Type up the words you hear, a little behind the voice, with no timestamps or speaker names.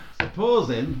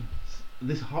Supposing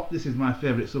this is my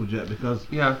favourite subject because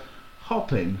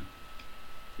hopping,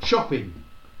 shopping.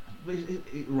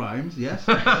 It rhymes, yes.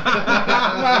 But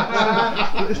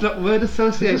it's not word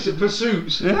association. For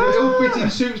suits, ill-fitting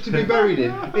suits to be buried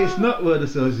in. It's not word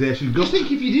association. Just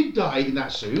think if you did die in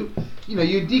that suit, you know,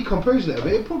 you'd decompose a little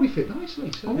bit, it'd probably fit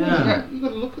nicely. So you've got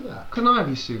to look at that. Can I have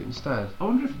your suit instead? I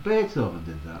wonder if Beethoven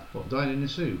did that. What, dying in a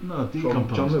suit? No, From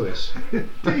decomposed. John Lewis.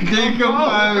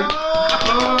 Decomposed!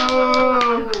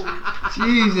 Oh!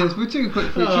 Jesus, we're too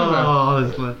quick for each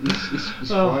other.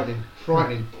 It's frightening.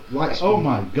 Frightening. Light speed. Oh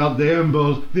my God, the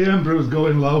Emperor's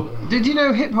going low. Did you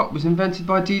know hip hop was invented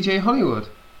by DJ Hollywood?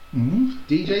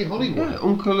 DJ Hollywood? Yeah,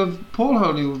 uncle of Paul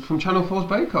Hollywood from Channel 4's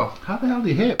Bake Off. How the hell do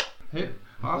you hip?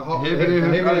 What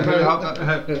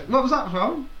was that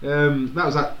from? That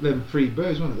was that them three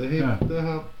birds, wasn't it? The hip, the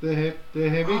hop, the hip, the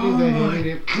heavy, the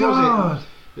hip. God!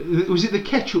 Was it the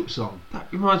ketchup song? That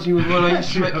reminds me of when I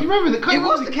used to make... You remember the? It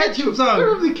was the ketchup song. You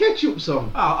remember the ketchup song?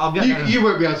 I'll get there. You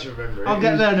won't be able to remember it. I'll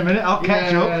get there in a minute. I'll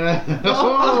catch up.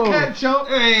 I'll catch up.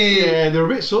 Hey! Yeah, they were a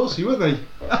bit saucy, weren't they?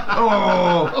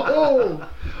 Oh!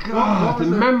 God, the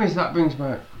memories that brings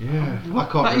back. Yeah. I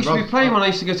can't That used to be remember. playing when I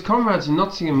used to go to Conrad's in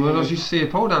Nottingham when I used to see a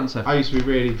pole dancer. I used to be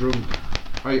really drunk.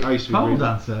 I used to be Pole really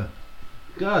dancer.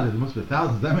 God, there must be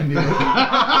thousands of them in here.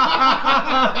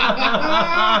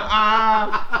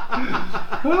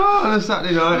 Oh, on a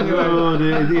Saturday night. Oh,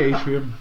 the atrium.